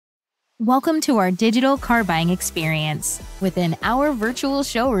Welcome to our digital car buying experience. Within our virtual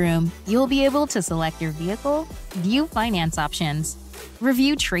showroom, you'll be able to select your vehicle, view finance options,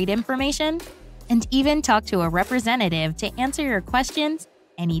 review trade information, and even talk to a representative to answer your questions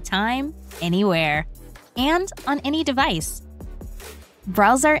anytime, anywhere, and on any device.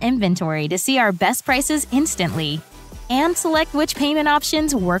 Browse our inventory to see our best prices instantly and select which payment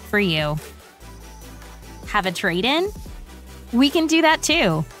options work for you. Have a trade-in? We can do that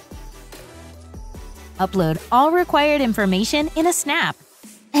too. Upload all required information in a snap.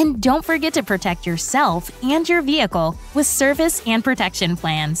 And don't forget to protect yourself and your vehicle with service and protection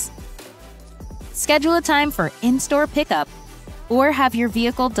plans. Schedule a time for in-store pickup or have your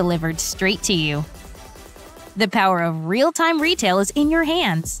vehicle delivered straight to you. The power of real-time retail is in your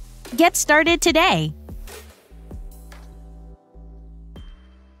hands. Get started today.